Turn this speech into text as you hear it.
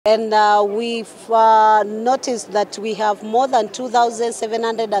And we've noticed that we have more than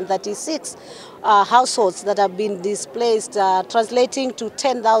 2,736 households that have been displaced, translating to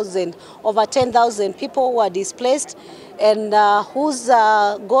over 10,000 people who are displaced and whose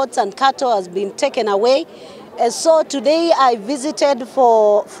goats and cattle has been taken away. And so today I visited to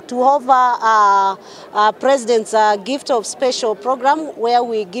offer President's gift of special program where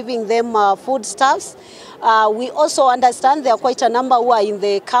we're giving them foodstuffs. We also understand there are quite a number who are in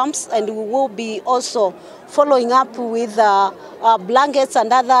the camps, and we will be also following up with blankets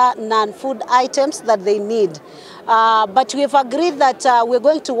and other non-food items that they need. But we have agreed that we're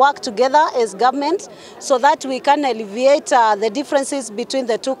going to work together as government so that we can alleviate the differences between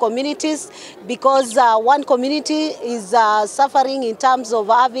the two communities, because one community is suffering in terms of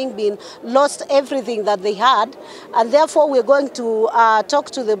having been lost everything that they had, and therefore we're going to talk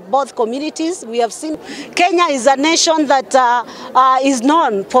to both communities. We have seen Kenya is a nation that is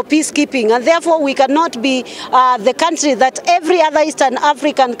known for peacekeeping, and therefore we cannot be the country that every other Eastern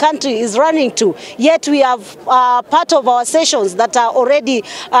African country is running to, yet we have part of our sessions that are already,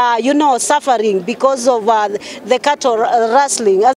 suffering because of the cattle rustling.